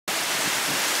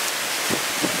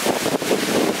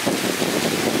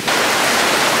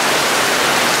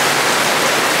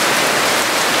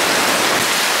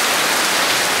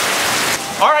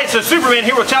it's Superman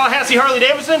here with Tallahassee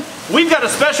Harley-Davidson. We've got a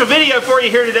special video for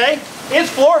you here today. It's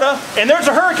Florida, and there's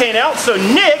a hurricane out, so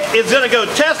Nick is going to go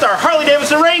test our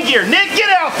Harley-Davidson rain gear. Nick, get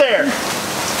out there!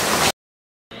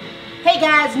 Hey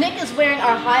guys, Nick is wearing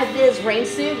our Hi-Vis rain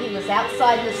suit. He was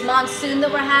outside in this monsoon that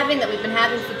we've been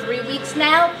having for 3 weeks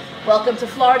now. Welcome to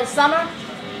Florida summer.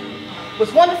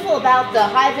 What's wonderful about the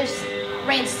Hi-Vis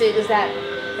rain suit is that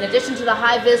in addition to the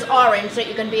Hi-Vis orange that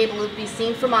you're going to be able to be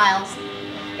seen for miles,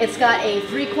 it's got a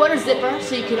 3/4 zipper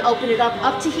so you can open it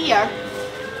up to here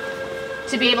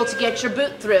to be able to get your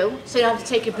boot through so you don't have to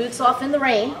take your boots off in the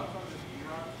rain.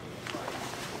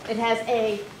 It has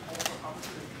a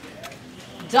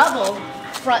double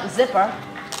front zipper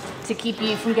to keep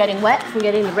you from getting wet, from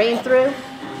getting the rain through.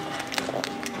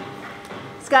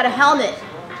 It's got a helmet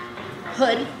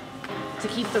hood to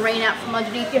keep the rain out from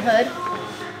underneath your hood.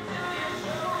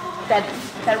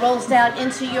 That rolls down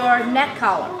into your neck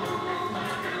collar.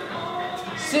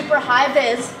 Super high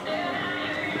vis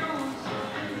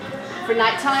for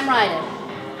nighttime riding.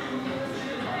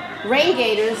 Rain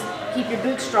gaiters keep your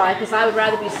boots dry because I would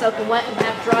rather be soaking wet and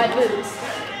have dry boots.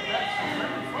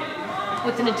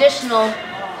 With an additional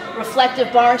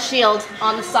reflective bar shield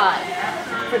on the side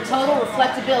for total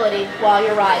reflectability while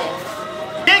you're riding.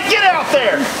 Get out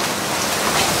there!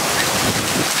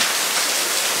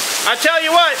 I tell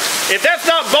you what, if that's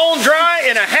not bone dry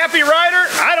and a happy rider,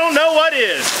 I don't know what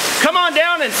is. Come on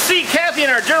down and see Kathy in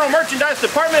our general merchandise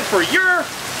department for your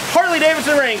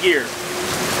Harley-Davidson rain gear.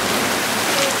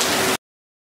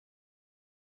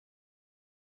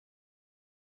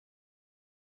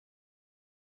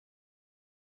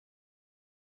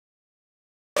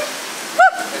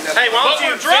 Hey, why don't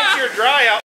you, since you're dry out,